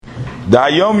The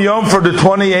Hayom Yom for the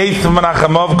 28th of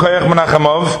Menachemov, Koyach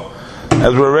Menachemov,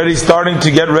 as we're already starting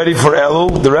to get ready for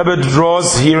Elul, the Rebbe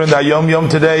draws here in the Hayom Yom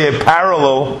today a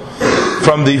parallel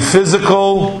from the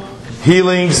physical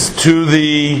healings to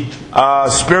the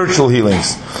spiritual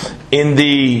healings. In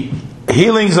the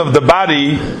healings of the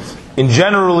body, in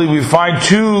generally we find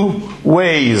two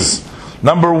ways.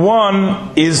 Number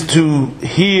one is to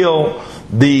heal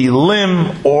the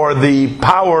limb or the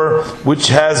power which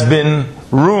has been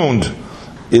ruined,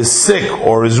 is sick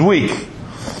or is weak.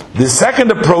 The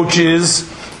second approach is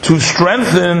to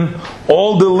strengthen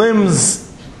all the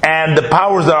limbs and the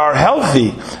powers that are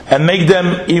healthy and make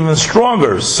them even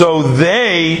stronger, so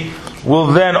they will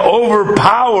then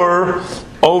overpower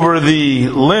over the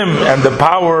limb and the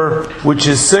power which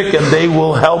is sick, and they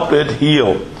will help it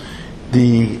heal.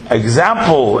 The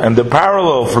example and the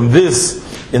parallel from this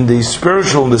in the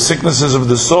spiritual and the sicknesses of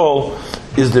the soul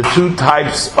is the two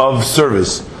types of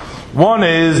service. One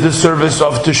is the service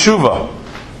of teshuvah.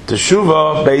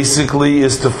 Teshuvah basically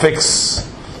is to fix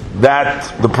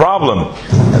the problem.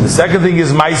 And the second thing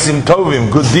is maisim tovim,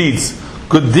 good deeds.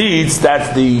 Good deeds,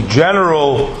 that's the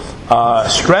general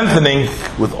strengthening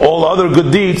with all other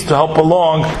good deeds to help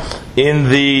along in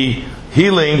the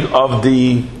healing of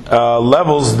the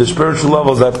levels, the spiritual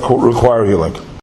levels that require healing.